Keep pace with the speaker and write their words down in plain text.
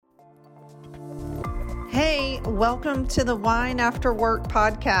everybody. Welcome to the Wine After Work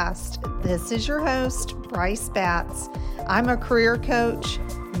podcast. This is your host, Bryce Batts. I'm a career coach,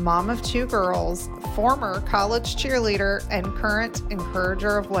 mom of two girls, former college cheerleader, and current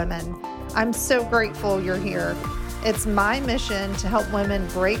encourager of women. I'm so grateful you're here. It's my mission to help women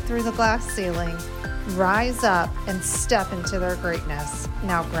break through the glass ceiling, rise up, and step into their greatness.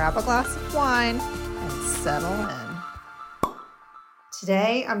 Now grab a glass of wine and settle in.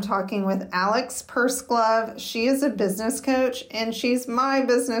 Today, I'm talking with Alex Pursglove. She is a business coach, and she's my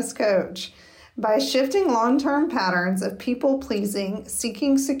business coach. By shifting long-term patterns of people-pleasing,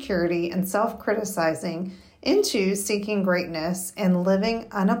 seeking security, and self-criticizing into seeking greatness and living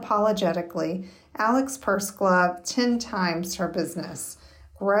unapologetically, Alex Pursglove 10 times her business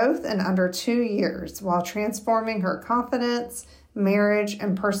growth in under 2 years while transforming her confidence, marriage,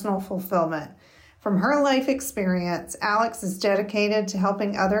 and personal fulfillment. From her life experience, Alex is dedicated to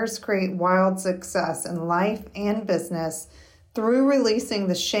helping others create wild success in life and business through releasing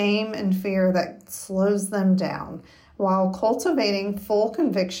the shame and fear that slows them down while cultivating full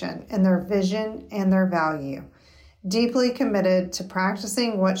conviction in their vision and their value. Deeply committed to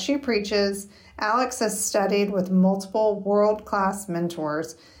practicing what she preaches, Alex has studied with multiple world-class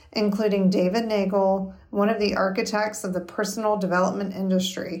mentors, including David Neagle, one of the architects of the personal development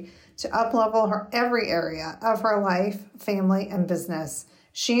industry, to uplevel her every area of her life, family, and business.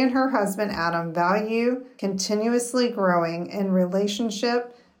 She and her husband, Adam, value continuously growing in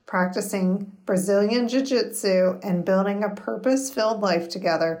relationship, practicing Brazilian jiu-jitsu, and building a purpose-filled life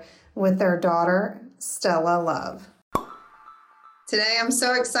together with their daughter, Stella Love. Today, I'm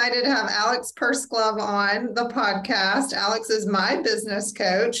so excited to have Alex Pursglove on the podcast. Alex is my business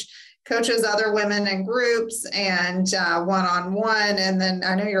coach, coaches other women in groups and one-on-one. And then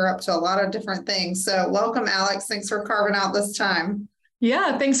I know you're up to a lot of different things. So welcome, Alex. Thanks for carving out this time.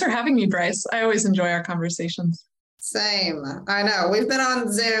 Yeah, thanks for having me, Bryce. I always enjoy our conversations. Same. I know. We've been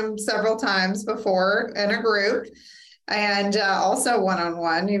on Zoom several times before in a group and also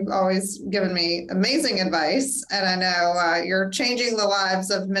one-on-one. You've always given me amazing advice. And I know you're changing the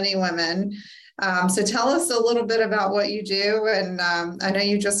lives of many women. So tell us a little bit about what you do. And I know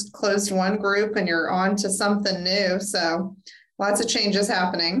you just closed one group and you're on to something new. So lots of changes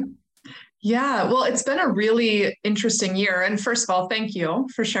happening. Yeah, well, it's been a really interesting year. And first of all, thank you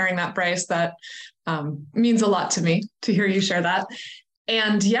for sharing that, Bryce. That means a lot to me to hear you share that.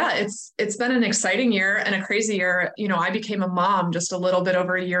 And yeah, it's been an exciting year and a crazy year. You know, I became a mom just a little bit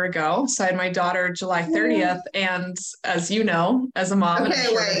over a year ago. So I had my daughter July 30th. And as you know, as a mom. Okay,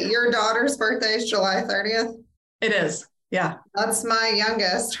 wait, your daughter's birthday is July 30th? It is. Yeah. That's my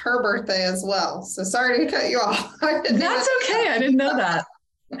youngest, her birthday as well. So sorry to cut you off. That's okay. I didn't know that.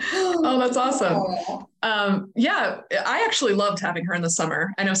 Oh, that's awesome. Yeah, I actually loved having her in the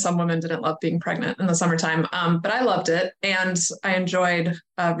summer. I know some women didn't love being pregnant in the summertime, but I loved it. And I enjoyed,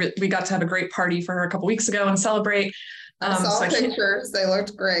 we got to have a great party for her a couple weeks ago and celebrate. I saw pictures. They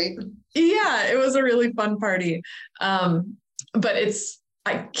looked great. Yeah, it was a really fun party. But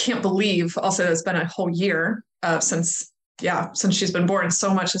I can't believe also it's been a whole year since she's been born.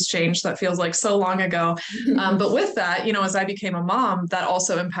 So much has changed. That feels like so long ago. But with that, you know, as I became a mom, that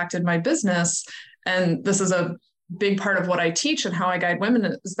also impacted my business. And this is a big part of what I teach and how I guide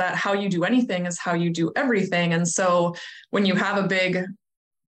women is that how you do anything is how you do everything. And so when you have a big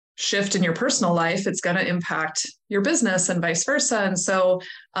shift in your personal life, it's going to impact your business and vice versa. And so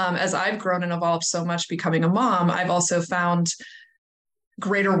as I've grown and evolved so much becoming a mom, I've also found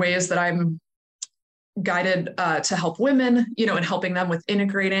greater ways that I'm guided to help women, you know, and helping them with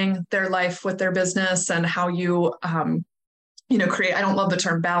integrating their life with their business and how you, create, I don't love the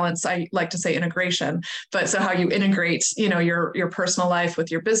term balance. I like to say integration, but so how you integrate, you know, your personal life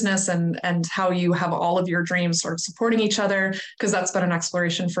with your business and how you have all of your dreams sort of supporting each other, because that's been an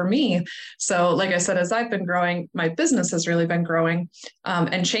exploration for me. So like I said, as I've been growing, my business has really been growing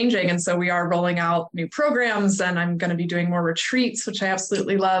and changing. And so we are rolling out new programs and I'm going to be doing more retreats, which I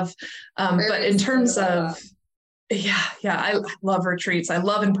absolutely love. But in terms of I love retreats. I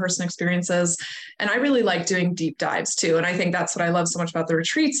love in-person experiences. And I really like doing deep dives too. And I think that's what I love so much about the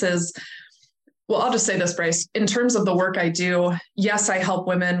retreats is, well, I'll just say this, Bryce, in terms of the work I do, yes, I help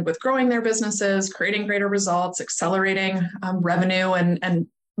women with growing their businesses, creating greater results, accelerating revenue and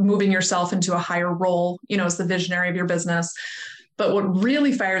moving yourself into a higher role, you know, as the visionary of your business. But what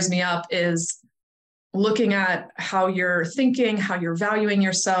really fires me up is looking at how you're thinking, how you're valuing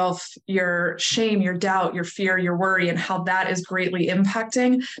yourself, your shame, your doubt, your fear, your worry, and how that is greatly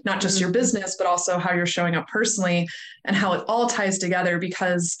impacting not just your business, but also how you're showing up personally and how it all ties together,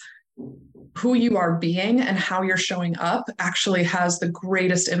 because who you are being and how you're showing up actually has the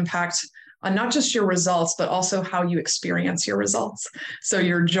greatest impact on not just your results, but also how you experience your results. So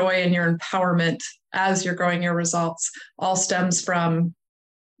your joy and your empowerment as you're growing your results all stems from,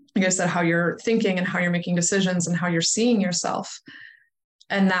 like I said, how you're thinking and how you're making decisions and how you're seeing yourself.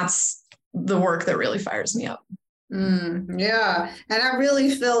 And that's the work that really fires me up. Yeah. And I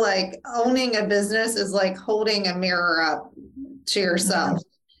really feel like owning a business is like holding a mirror up to yourself. Mm-hmm.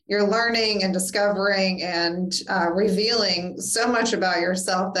 You're learning and discovering and revealing so much about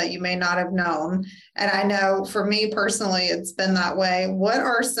yourself that you may not have known. And I know for me personally, it's been that way. What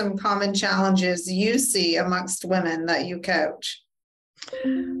are some common challenges you see amongst women that you coach?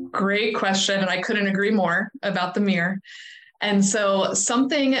 Great question. And I couldn't agree more about the mirror. And so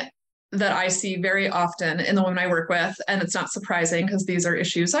something that I see very often in the women I work with, and it's not surprising because these are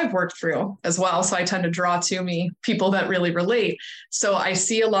issues I've worked through as well. So I tend to draw to me people that really relate. So I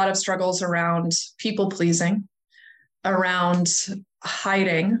see a lot of struggles around people pleasing, around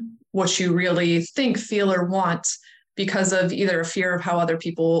hiding what you really think, feel, or want because of either a fear of how other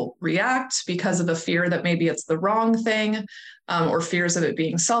people react, because of a fear that maybe it's the wrong thing, or fears of it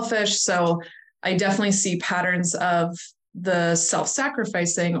being selfish. So I definitely see patterns of the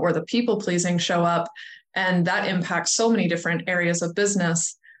self-sacrificing or the people-pleasing show up. And that impacts so many different areas of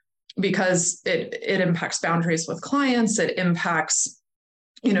business because it impacts boundaries with clients. It impacts,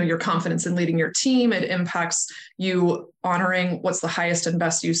 your confidence in leading your team. It impacts you honoring what's the highest and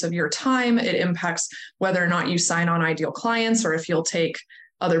best use of your time. It impacts whether or not you sign on ideal clients or if you'll take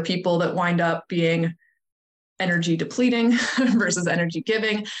other people that wind up being energy depleting versus energy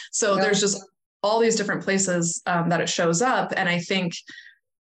giving. So there's just all these different places that it shows up. And I think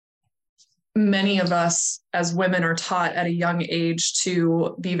many of us as women are taught at a young age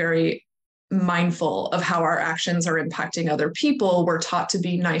to be very mindful of how our actions are impacting other people. We're taught to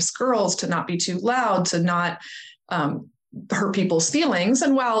be nice girls, to not be too loud, to not hurt people's feelings.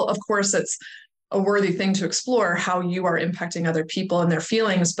 And while, of course, it's a worthy thing to explore how you are impacting other people and their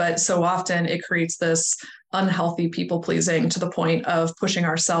feelings, but so often it creates this unhealthy people pleasing to the point of pushing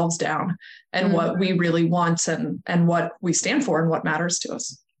ourselves down and what we really want and what we stand for and what matters to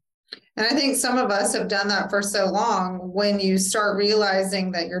us. And I think some of us have done that for so long. When you start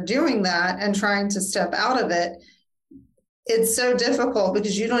realizing that you're doing that and trying to step out of it, it's so difficult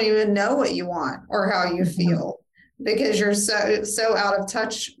because you don't even know what you want or how you feel because you're so out of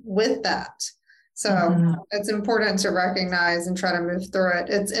touch with that. So it's important to recognize and try to move through it.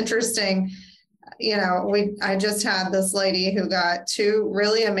 It's interesting. I just had this lady who got 2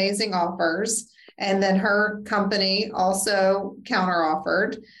 really amazing offers, and then her company also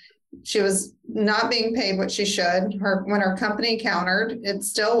counteroffered. She was not being paid what she should. When her company countered, it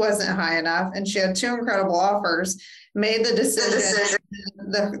still wasn't high enough, and she had 2 incredible offers. Made the decision.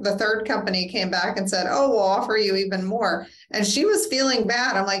 The third company came back and said, "Oh, we'll offer you even more." And she was feeling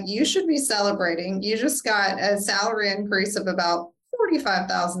bad. I'm like, you should be celebrating. You just got a salary increase of about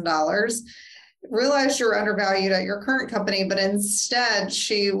 $45,000. Realized you're undervalued at your current company, but instead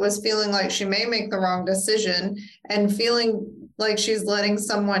she was feeling like she may make the wrong decision and feeling like she's letting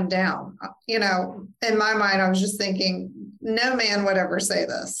someone down. In my mind, I was just thinking, no man would ever say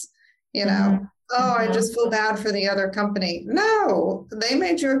this, Oh, I just feel bad for the other company. No, they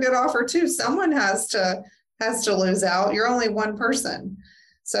made you a good offer too. Someone has to lose out. You're only one person.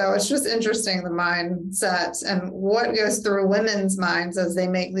 So it's just interesting, the mindset and what goes through women's minds as they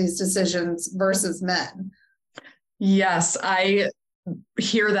make these decisions versus men. Yes, I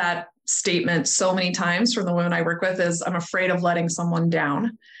hear that statement so many times from the women I work with is, I'm afraid of letting someone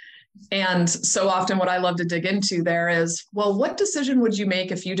down. And so often what I love to dig into there is, well, what decision would you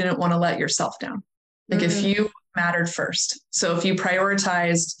make if you didn't want to let yourself down? Like if you mattered first. So if you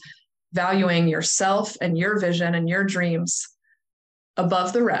prioritized valuing yourself and your vision and your dreams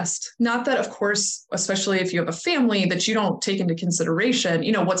above the rest, not that, of course, especially if you have a family, that you don't take into consideration,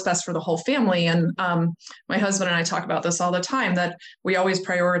 what's best for the whole family. And my husband and I talk about this all the time, that we always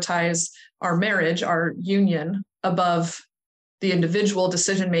prioritize our marriage, our union above the individual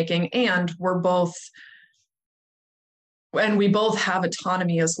decision-making. And we both have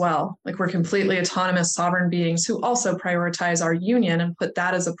autonomy as well. Like we're completely autonomous, sovereign beings who also prioritize our union and put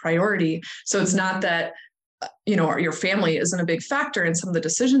that as a priority. So it's not that your family isn't a big factor in some of the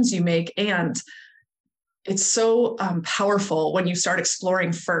decisions you make. And it's so powerful when you start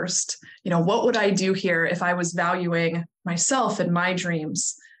exploring first, what would I do here if I was valuing myself and my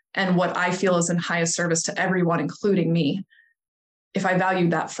dreams and what I feel is in highest service to everyone, including me, if I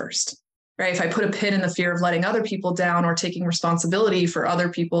valued that first, right? If I put a pin in the fear of letting other people down or taking responsibility for other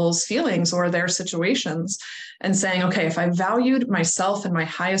people's feelings or their situations and saying, okay, if I valued myself and my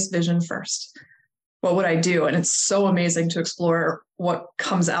highest vision first, what would I do? And it's so amazing to explore what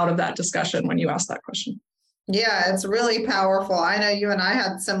comes out of that discussion when you ask that question. Yeah, it's really powerful. I know you and I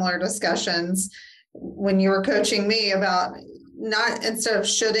had similar discussions when you were coaching me about not, instead of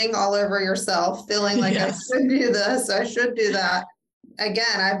shoulding all over yourself, feeling like I should do this, I should do that.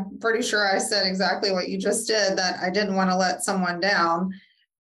 Again, I'm pretty sure I said exactly what you just did, that I didn't want to let someone down,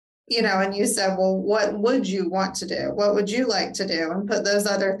 and you said, well, what would you want to do? What would you like to do? And put those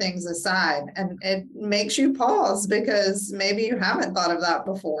other things aside. And it makes you pause, because maybe you haven't thought of that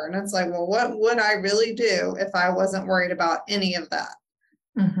before. And it's like, well, what would I really do if I wasn't worried about any of that?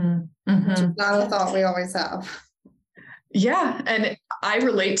 Which is not a thought we always have. Yeah. And I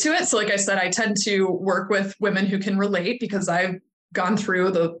relate to it. So like I said, I tend to work with women who can relate, because I've gone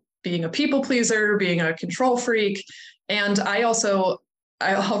through being a people pleaser, being a control freak. And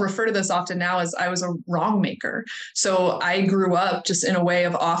I'll refer to this often now as I was a wrong maker. So I grew up just in a way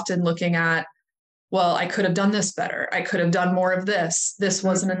of often looking at, well, I could have done this better. I could have done more of this. This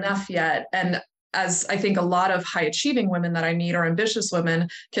wasn't enough yet. And as I think a lot of high achieving women that I meet, or ambitious women,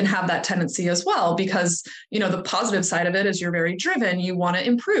 can have that tendency as well, because, the positive side of it is you're very driven. You want to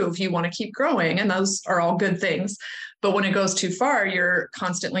improve, you want to keep growing, and those are all good things. But when it goes too far, you're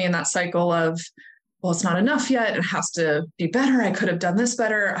constantly in that cycle of, well, it's not enough yet. It has to be better. I could have done this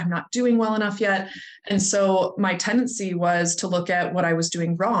better. I'm not doing well enough yet. And so my tendency was to look at what I was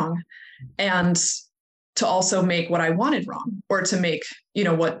doing wrong, and to also make what I wanted wrong, or to make,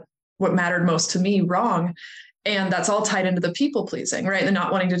 what mattered most to me wrong. And that's all tied into the people pleasing, right? And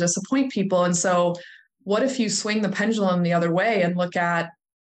not wanting to disappoint people. And so what if you swing the pendulum the other way and look at,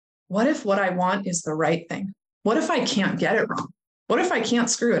 what if what I want is the right thing? What if I can't get it wrong? What if I can't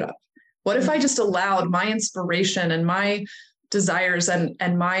screw it up? What if I just allowed my inspiration and my desires and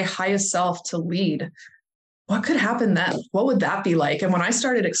my highest self to lead? What could happen then? What would that be like? And when I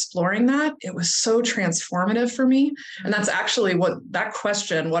started exploring that, it was so transformative for me. And that's actually what that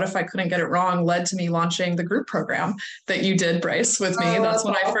question, what if I couldn't get it wrong, led to me launching the group program that you did, Bryce, with me. That's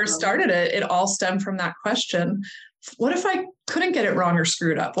when I first started it. It all stemmed from that question. What if I couldn't get it wrong or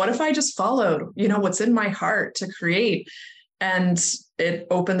screwed up? What if I just followed, what's in my heart to create? And it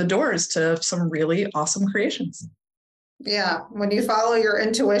opened the doors to some really awesome creations. Yeah, when you follow your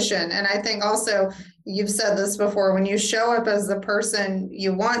intuition. And I think also, you've said this before, when you show up as the person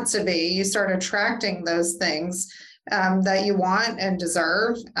you want to be, you start attracting those things that you want and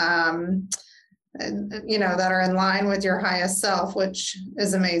deserve, that are in line with your highest self, which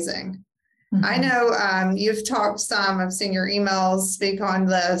is amazing. Mm-hmm. I know you've talked some, I've seen your emails speak on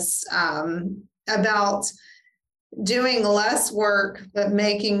this, about doing less work, but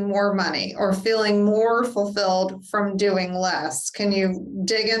making more money, or feeling more fulfilled from doing less. Can you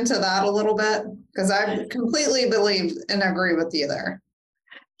dig into that a little bit? Because I completely believe and agree with you there.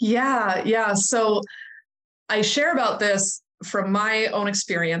 Yeah. So I share about this from my own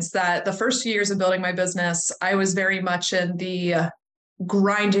experience, that the first few years of building my business, I was very much in the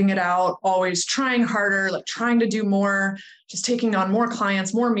grinding it out, always trying harder, like trying to do more, just taking on more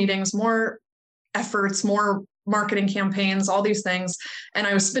clients, more meetings, more efforts, more marketing campaigns, all these things. And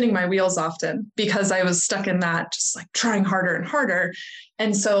I was spinning my wheels often, because I was stuck in that, just like trying harder and harder.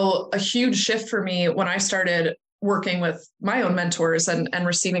 And so a huge shift for me when I started working with my own mentors and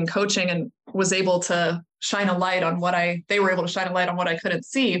receiving coaching, and was able to shine a light on they were able to shine a light on what I couldn't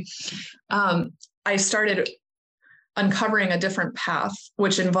see. I started uncovering a different path,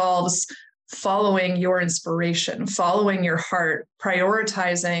 which involves following your inspiration, following your heart,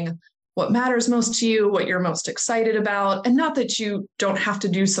 prioritizing what matters most to you, what you're most excited about. And not that you don't have to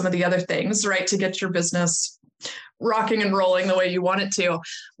do some of the other things, right, to get your business rocking and rolling the way you want it to,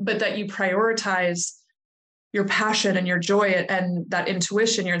 but that you prioritize your passion and your joy and that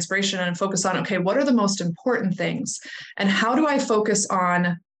intuition, your inspiration, and focus on, okay, what are the most important things? And how do I focus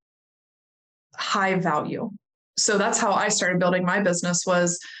on high value? So that's how I started building my business,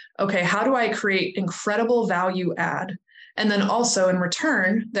 was, okay, how do I create incredible value add? And then also in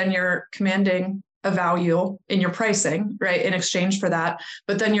return, then you're commanding a value in your pricing, right, in exchange for that.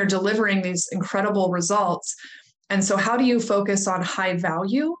 But then you're delivering these incredible results. And so how do you focus on high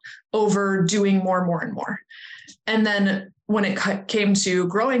value over doing more, more, and more? And then when it came to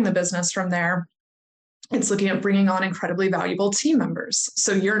growing the business from there, it's looking at bringing on incredibly valuable team members.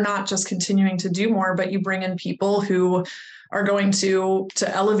 So you're not just continuing to do more, but you bring in people who are going to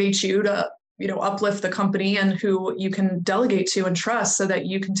elevate you, to uplift the company, and who you can delegate to and trust, so that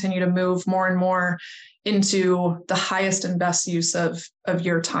you continue to move more and more into the highest and best use of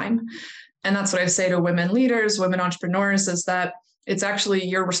your time. And that's what I say to women leaders, women entrepreneurs, is that it's actually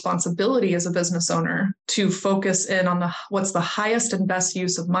your responsibility as a business owner to focus in on what's the highest and best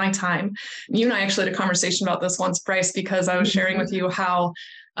use of my time. You and I actually had a conversation about this once, Bryce, because I was sharing with you how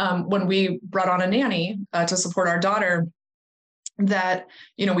when we brought on a nanny to support our daughter, that,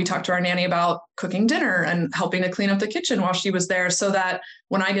 we talked to our nanny about cooking dinner and helping to clean up the kitchen while she was there, so that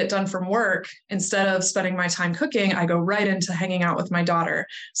when I get done from work, instead of spending my time cooking, I go right into hanging out with my daughter,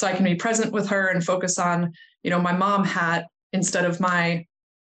 so I can be present with her and focus on, my mom hat instead of my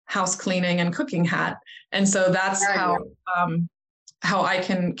house cleaning and cooking hat. And so that's how I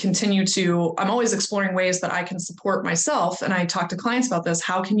can continue to, I'm always exploring ways that I can support myself. And I talk to clients about this.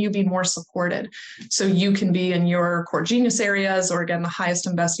 How can you be more supported so you can be in your core genius areas, or again, the highest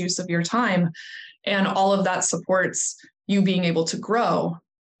and best use of your time? And all of that supports you being able to grow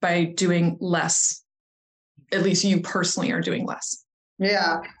by doing less. At least you personally are doing less.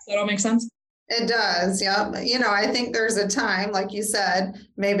 Yeah. Does that all make sense? It does. Yeah. I think there's a time, like you said,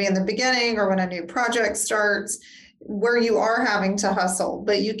 maybe in the beginning or when a new project starts, where you are having to hustle,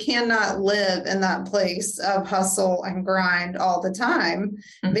 but you cannot live in that place of hustle and grind all the time,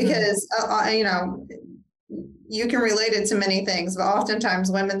 because, you can relate it to many things, but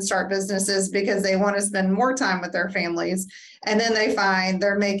oftentimes women start businesses because they want to spend more time with their families. And then they find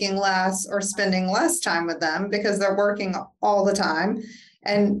they're making less or spending less time with them because they're working all the time.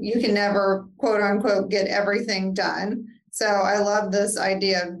 And you can never, quote unquote, get everything done. So I love this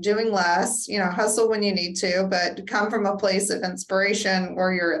idea of doing less, hustle when you need to, but come from a place of inspiration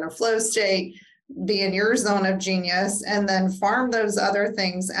where you're in a flow state, be in your zone of genius, and then farm those other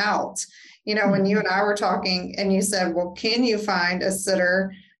things out. When you and I were talking and you said, well, can you find a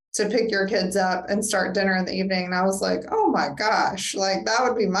sitter to pick your kids up and start dinner in the evening? And I was like, oh my gosh, like that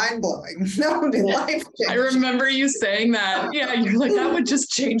would be mind blowing. That would be life changing. I remember you saying that. Yeah, you're like, that would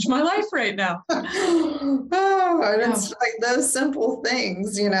just change my life right now. It's like those simple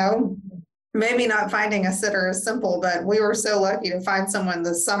things, maybe not finding a sitter is simple, but we were so lucky to find someone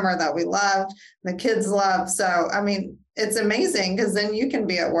this summer that we loved, the kids loved. So, it's amazing because then you can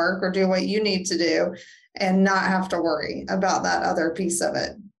be at work or do what you need to do and not have to worry about that other piece of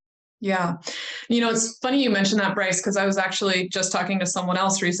it. Yeah. It's funny you mentioned that, Bryce, because I was actually just talking to someone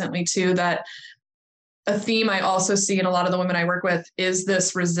else recently too, that a theme I also see in a lot of the women I work with is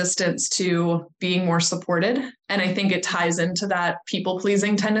this resistance to being more supported. And I think it ties into that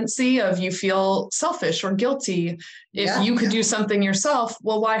people-pleasing tendency of you feel selfish or guilty. If you could do something yourself,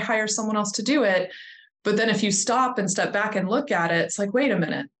 well, why hire someone else to do it? But then if you stop and step back and look at it, it's like, wait a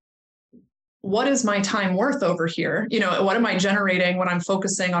minute. What is my time worth over here? What am I generating when I'm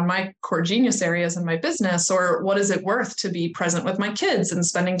focusing on my core genius areas in my business? Or what is it worth to be present with my kids and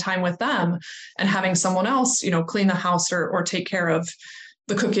spending time with them and having someone else, clean the house or take care of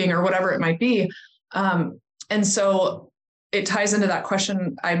the cooking or whatever it might be? And so it ties into that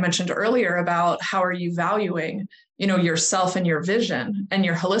question I mentioned earlier about how are you valuing, yourself and your vision and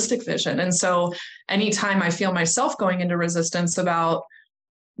your holistic vision. And so anytime I feel myself going into resistance about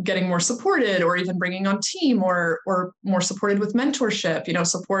getting more supported or even bringing on team or more supported with mentorship,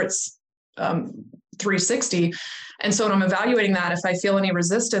 supports 360. And so when I'm evaluating that, if I feel any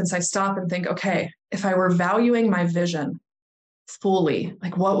resistance, I stop and think, okay, if I were valuing my vision fully,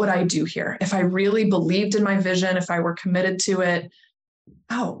 like what would I do here? If I really believed in my vision, if I were committed to it,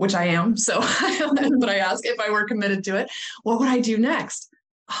 which I am. So but I ask, if I were committed to it, what would I do next?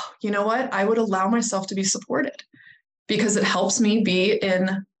 Oh, you know what? I would allow myself to be supported because it helps me be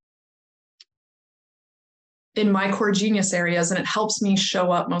in my core genius areas, and it helps me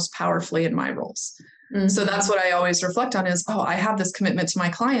show up most powerfully in my roles. So that's what I always reflect on is, I have this commitment to my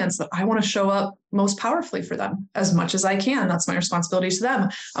clients that I want to show up most powerfully for them as much as I can. That's my responsibility to them.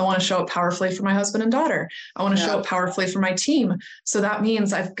 I want to show up powerfully for my husband and daughter. I want to show up powerfully for my team. So that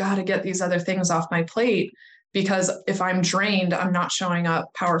means I've got to get these other things off my plate, because if I'm drained, I'm not showing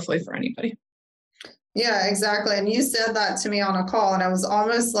up powerfully for anybody. Yeah, exactly. And you said that to me on a call, and I was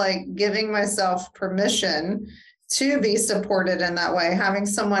almost like giving myself permission to be supported in that way, having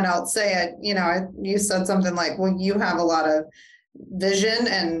someone else say it. You said something like, well, you have a lot of vision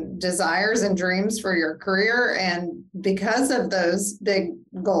and desires and dreams for your career. And because of those big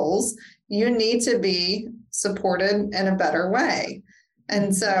goals, you need to be supported in a better way.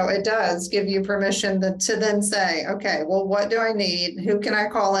 And so it does give you permission to then say, okay, well, what do I need? Who can I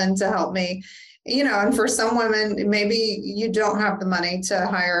call in to help me? And for some women, maybe you don't have the money to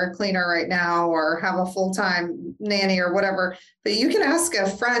hire a cleaner right now or have a full-time nanny or whatever, but you can ask a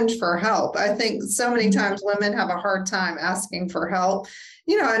friend for help. I think so many times women have a hard time asking for help,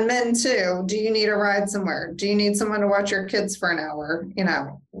 And men too. Do you need a ride somewhere? Do you need someone to watch your kids for an hour?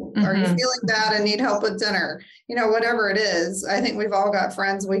 Are you feeling bad and need help with dinner? Whatever it is, I think we've all got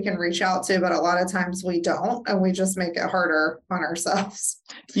friends we can reach out to, but a lot of times we don't, and we just make it harder on ourselves.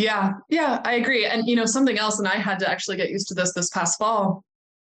 Yeah, I agree. And, something else, and I had to actually get used to this past fall,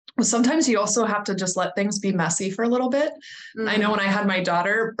 was sometimes you also have to just let things be messy for a little bit. I know when I had my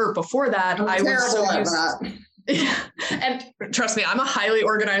daughter, or before that, I was so used to and trust me, I'm a highly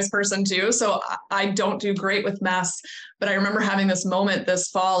organized person too. So I don't do great with mess, but I remember having this moment this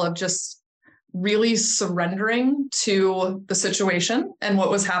fall of just really surrendering to the situation and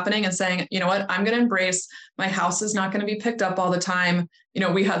what was happening and saying, you know what, I'm going to embrace my house is not going to be picked up all the time.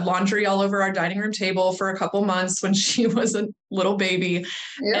 We had laundry all over our dining room table for a couple months when she was a little baby.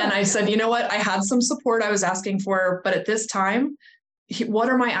 Yeah. And I said, you know what, I had some support I was asking for, but at this time, what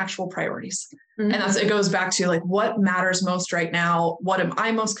are my actual priorities? Mm-hmm. And it goes back to like, what matters most right now? What am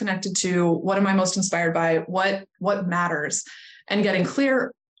I most connected to? What am I most inspired by? What matters? And getting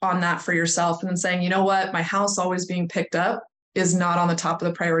clear on that for yourself and then saying, you know what, my house always being picked up is not on the top of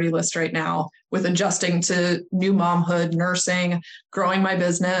the priority list right now, with adjusting to new momhood, nursing, growing my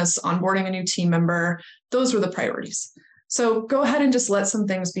business, onboarding a new team member. Those were the priorities. So go ahead and just let some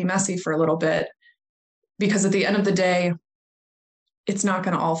things be messy for a little bit, because at the end of the day, it's not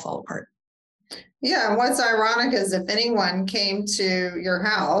going to all fall apart. Yeah. And what's ironic is if anyone came to your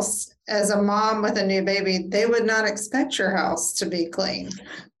house as a mom with a new baby, they would not expect your house to be clean.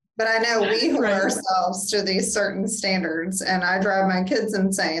 But I know we hold ourselves to these certain standards, and I drive my kids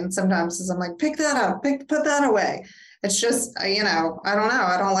insane sometimes because I'm like, pick that up, put that away. It's just, I don't know.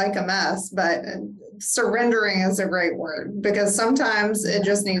 I don't like a mess, but surrendering is a great word, because sometimes it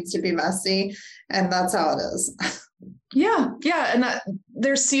just needs to be messy, and that's how it is. Yeah. And that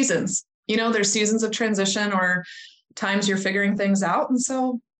there's seasons, there's seasons of transition or times you're figuring things out. And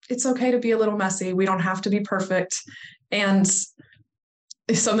so it's okay to be a little messy. We don't have to be perfect. And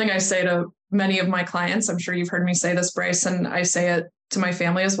it's something I say to many of my clients. I'm sure you've heard me say this, Bryce, and I say it to my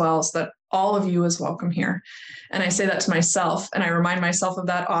family as well, is that all of you is welcome here. And I say that to myself, and I remind myself of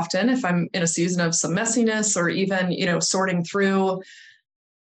that often if I'm in a season of some messiness, or even, sorting through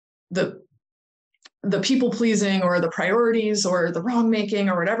the people pleasing or the priorities or the wrong making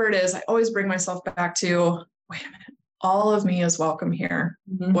or whatever it is. I always bring myself back to, wait a minute, all of me is welcome here.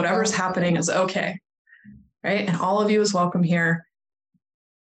 Mm-hmm. Whatever's happening is okay. Right. And all of you is welcome here.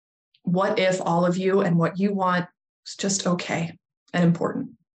 What if all of you and what you want is just okay and important?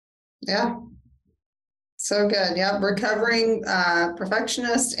 Yeah. So good. Yep. Recovering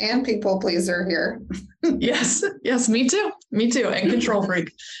perfectionist and people pleaser here. Yes. Me too. And control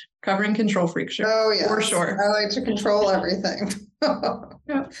freak. Covering control freak, sure. Oh, yeah. For sure. I like to control everything.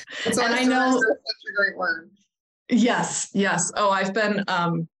 Yeah. That's why I know such a great word. Yes. Oh, I've been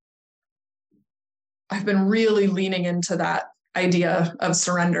really leaning into that idea of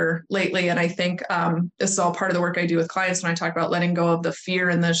surrender lately. And I think this is all part of the work I do with clients when I talk about letting go of the fear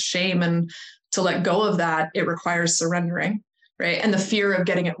and the shame. And to let go of that, it requires surrendering. Right. And the fear of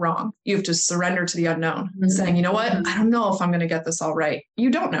getting it wrong. You have to surrender to the unknown, mm-hmm. saying, you know what, I don't know if I'm going to get this all right.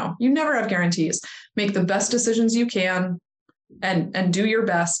 You don't know. You never have guarantees. Make the best decisions you can and do your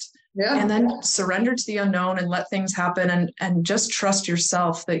best. Yeah. And then surrender to the unknown and let things happen and just trust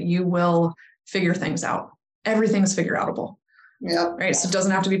yourself that you will figure things out. Everything's figure outable. Yeah. Right. So it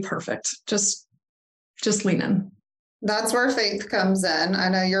doesn't have to be perfect. Just lean in. That's where faith comes in. I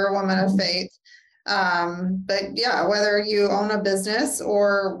know you're a woman of faith. But yeah, whether you own a business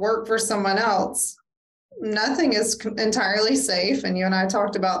or work for someone else, nothing is entirely safe. And you and I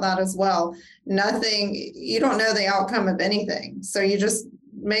talked about that as well. You don't know the outcome of anything. So you just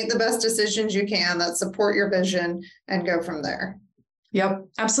make the best decisions you can that support your vision and go from there. Yep,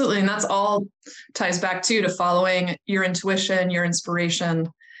 absolutely. And that's all ties back to following your intuition, your inspiration.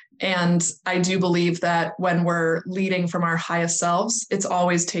 And I do believe that when we're leading from our highest selves, it's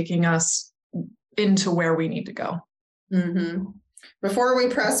always taking us into where we need to go. Mm-hmm. Before we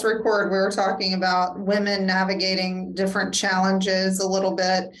press record, we were talking about women navigating different challenges a little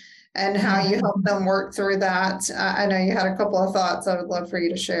bit and how you help them work through that. I know you had a couple of thoughts I would love for you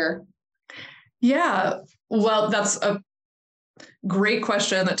to share. Yeah, well, that's a great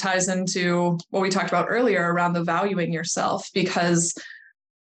question that ties into what we talked about earlier around the valuing yourself, because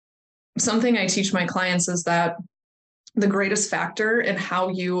something I teach my clients is that the greatest factor in how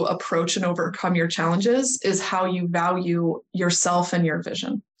you approach and overcome your challenges is how you value yourself and your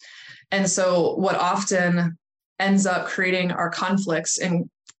vision. And so what often ends up creating our conflicts and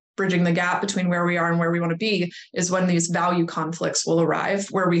bridging the gap between where we are and where we want to be is when these value conflicts will arrive,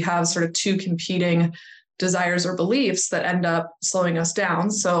 where we have sort of two competing desires or beliefs that end up slowing us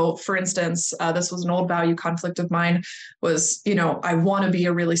down. So for instance, this was an old value conflict of mine was, I want to be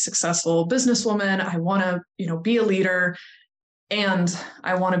a really successful businesswoman. I want to, be a leader, and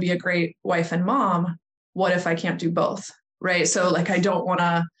I want to be a great wife and mom. What if I can't do both? Right. So like, I don't want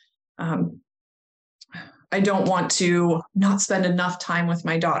to not spend enough time with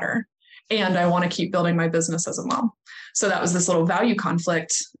my daughter, and I want to keep building my business as a mom. So that was this little value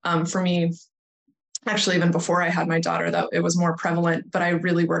conflict for me. Actually, even before I had my daughter, that it was more prevalent, but I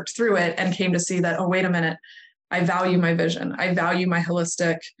really worked through it and came to see that, oh, wait a minute, I value my vision. I value my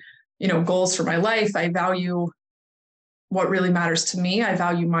holistic, goals for my life. I value what really matters to me. I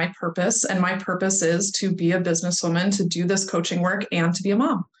value my purpose, and my purpose is to be a businesswoman, to do this coaching work, and to be a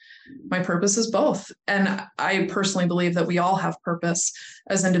mom. My purpose is both. And I personally believe that we all have purpose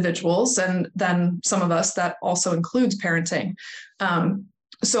as individuals. And then some of us, that also includes parenting.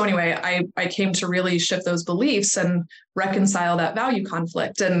 So anyway, I came to really shift those beliefs and reconcile that value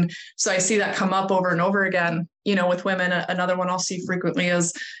conflict. And so I see that come up over and over again, with women. Another one I'll see frequently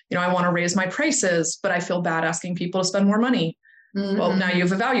is, I want to raise my prices, but I feel bad asking people to spend more money. Mm-hmm. Well, now you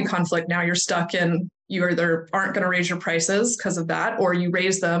have a value conflict. Now you're stuck in, you either aren't going to raise your prices because of that, or you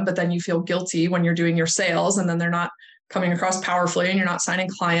raise them, but then you feel guilty when you're doing your sales, and then they're not coming across powerfully, and you're not signing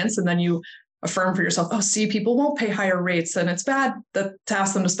clients. And then you affirm for yourself, oh, see, people won't pay higher rates, and it's bad to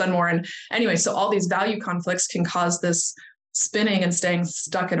ask them to spend more. And anyway, so all these value conflicts can cause this spinning and staying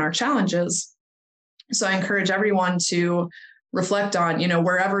stuck in our challenges. So I encourage everyone to reflect on,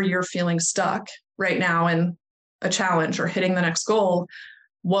 wherever you're feeling stuck right now in a challenge or hitting the next goal,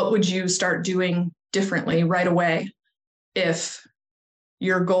 what would you start doing differently right away if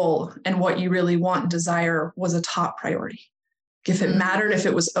your goal and what you really want and desire was a top priority? If it mattered, if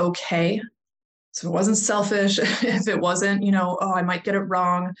it was okay, so it wasn't selfish, if it wasn't, oh, I might get it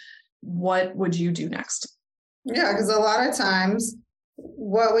wrong, what would you do next? Yeah, because a lot of times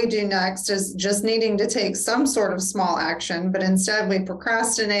what we do next is just needing to take some sort of small action, but instead we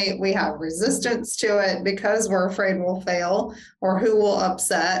procrastinate, we have resistance to it because we're afraid we'll fail, or who will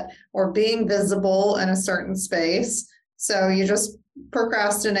upset, or being visible in a certain space. So you just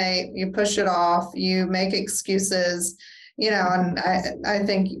procrastinate, you push it off, you make excuses. And I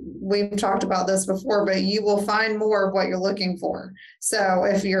think we've talked about this before, but you will find more of what you're looking for. So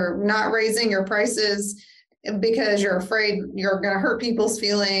if you're not raising your prices because you're afraid you're going to hurt people's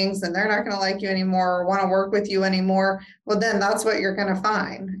feelings and they're not going to like you anymore or want to work with you anymore, well, then that's what you're going to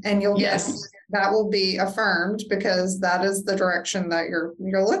find. And you'll get that will be affirmed because that is the direction that you're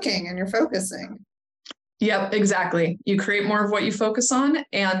looking and you're focusing. Yep, exactly. You create more of what you focus on.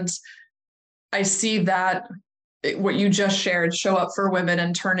 And I see that what you just shared show up for women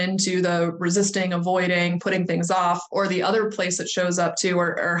and turn into the resisting, avoiding, putting things off, or the other place it shows up to,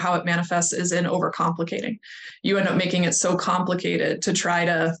 or how it manifests is in overcomplicating. You end up making it so complicated to try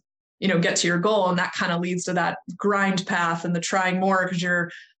to, get to your goal. And that kind of leads to that grind path and the trying more because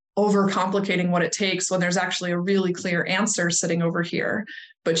you're overcomplicating what it takes when there's actually a really clear answer sitting over here,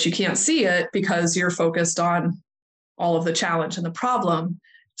 but you can't see it because you're focused on all of the challenge and the problem.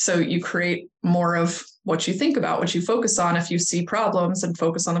 So you create more of what you think about, what you focus on. If you see problems and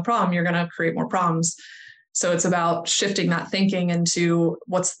focus on the problem, you're going to create more problems. So it's about shifting that thinking into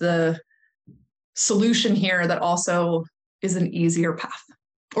what's the solution here that also is an easier path,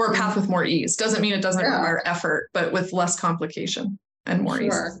 or a path with more ease. Doesn't mean it doesn't require effort, but with less complication and more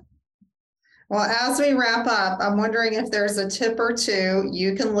ease. Well, as we wrap up, I'm wondering if there's a tip or two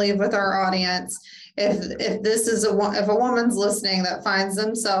you can leave with our audience. If this is if a woman's listening that finds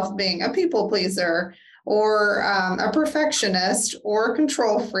themselves being a people pleaser, or a perfectionist, or a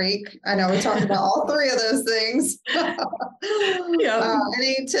control freak. I know we talked about all three of those things.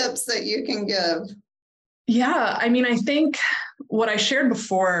 Any tips that you can give? Yeah, I think what I shared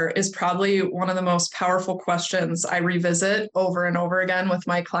before is probably one of the most powerful questions I revisit over and over again with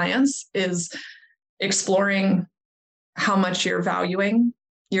my clients, is exploring how much you're valuing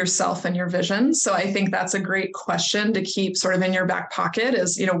yourself and your vision. So I think that's a great question to keep sort of in your back pocket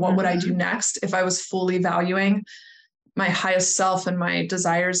is, what would I do next if I was fully valuing my highest self and my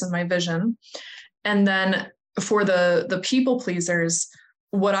desires and my vision? And then for the people pleasers,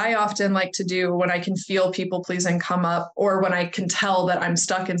 what I often like to do when I can feel people pleasing come up, or when I can tell that I'm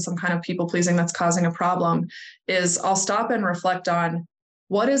stuck in some kind of people pleasing that's causing a problem, is I'll stop and reflect on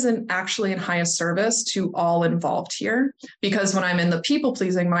what isn't actually in highest service to all involved here. Because when I'm in the people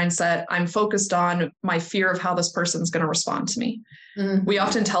pleasing mindset, I'm focused on my fear of how this person's going to respond to me. Mm-hmm. We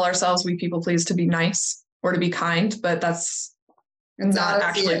often tell ourselves we people please to be nice or to be kind, but that's not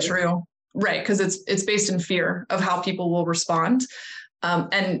actually true. Right. Because it's based in fear of how people will respond.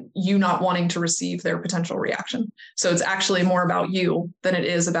 and you not wanting to receive their potential reaction. So it's actually more about you than it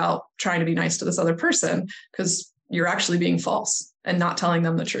is about trying to be nice to this other person, because you're actually being false and not telling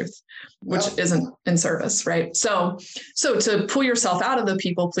them the truth, which isn't in service, right? So to pull yourself out of the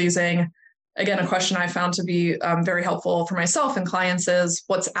people pleasing, again, a question I found to be very helpful for myself and clients is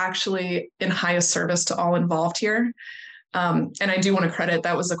what's actually in highest service to all involved here. And I do want to credit,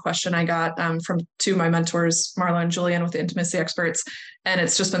 that was a question I got from two of my mentors, Marla and Julian with the Intimacy Experts. And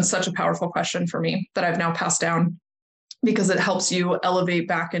it's just been such a powerful question for me that I've now passed down, because it helps you elevate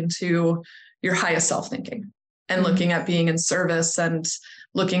back into your highest self thinking and looking at being in service and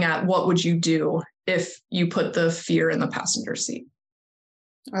looking at what would you do if you put the fear in the passenger seat.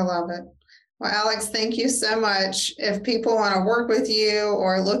 I love it. Well, Alex, thank you so much. If people want to work with you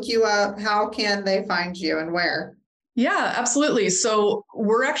or look you up, how can they find you and where? Yeah, absolutely. So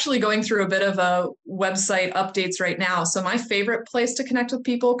we're actually going through a bit of a website updates right now. So my favorite place to connect with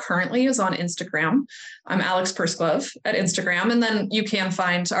people currently is on Instagram. I'm Alex Pursglove at Instagram. And then you can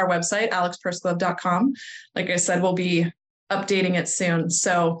find our website, alexpursglove.com. Like I said, we'll be updating it soon.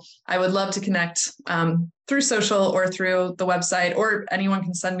 So I would love to connect through social or through the website, or anyone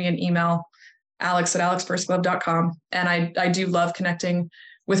can send me an email, alex@alexpursglove.com. And I do love connecting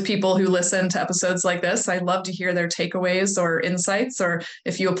with people who listen to episodes like this. I'd love to hear their takeaways or insights, or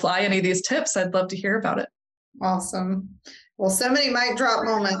if you apply any of these tips, I'd love to hear about it. Awesome. Well, so many mic drop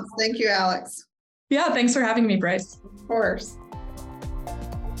moments. Thank you, Alex. Yeah, thanks for having me, Bryce. Of course.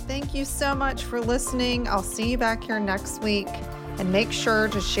 Thank you so much for listening. I'll see you back here next week. And make sure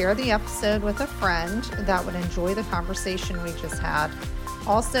to share the episode with a friend that would enjoy the conversation we just had.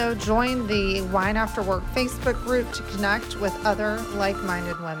 Also, join the Wine After Work Facebook group to connect with other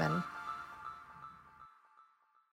like-minded women.